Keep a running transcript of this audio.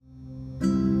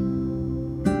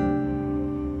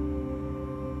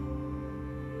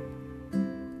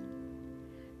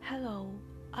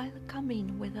come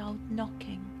in without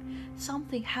knocking.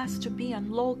 Something has to be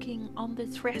unlocking on the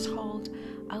threshold.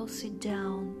 I'll sit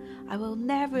down. I will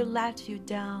never let you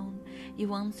down. You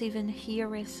won't even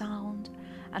hear a sound.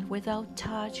 And without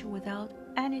touch, without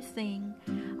anything,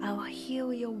 I'll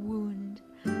heal your wound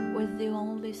with the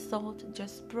only thought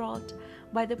just brought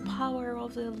by the power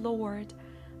of the Lord.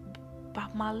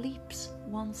 But my lips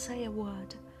won't say a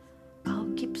word.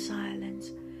 I'll keep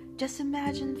silence. Just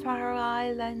imagine far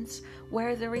islands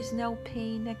where there is no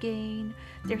pain again.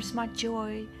 There's my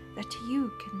joy that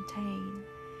you contain.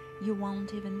 You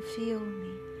won't even feel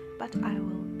me, but I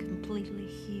will completely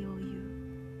heal you.